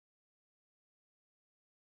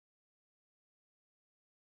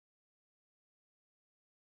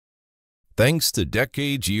Thanks to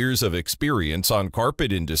years of experience on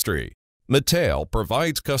carpet industry, Mattel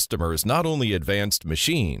provides customers not only advanced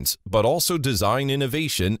machines, but also design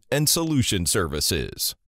innovation and solution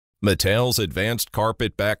services. Mattel's advanced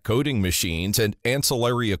carpet back coating machines and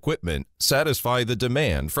ancillary equipment satisfy the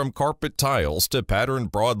demand from carpet tiles to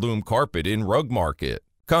patterned broadloom carpet in rug market,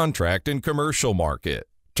 contract and commercial market,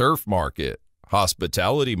 turf market,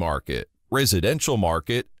 hospitality market, residential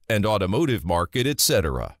market, and automotive market,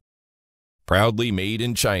 etc. Proudly made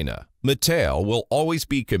in China, Mattel will always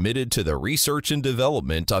be committed to the research and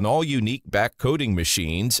development on all unique back coating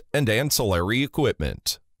machines and ancillary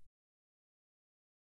equipment.